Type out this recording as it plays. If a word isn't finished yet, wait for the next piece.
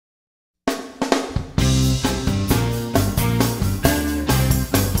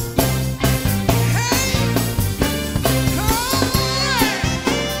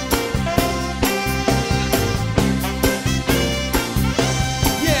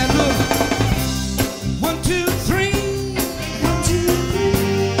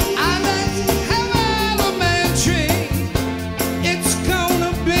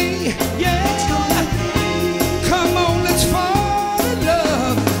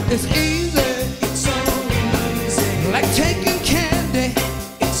It's easy. It's so easy. Like taking candy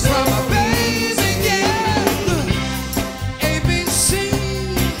from a baby, yeah. ABC,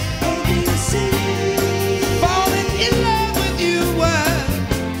 falling in love with you was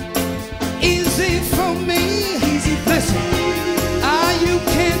easy for me. Listen, you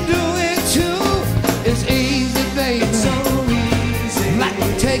can do it too. It's easy, baby. It's so easy. Like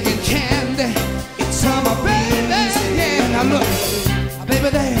taking candy from a baby, yeah. Now look, baby,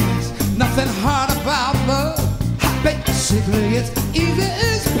 there's nothing hard about love. Basically, it's easy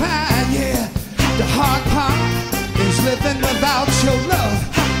as pie, yeah. The hard part is living without your love.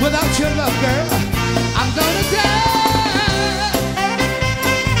 Without your love, girl, I'm gonna die.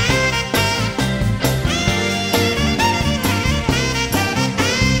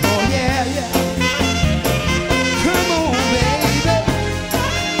 Oh, yeah, yeah. Come on, baby.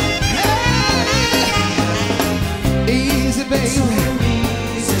 Hey. Easy, baby.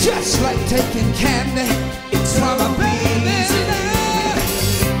 Just like taking candy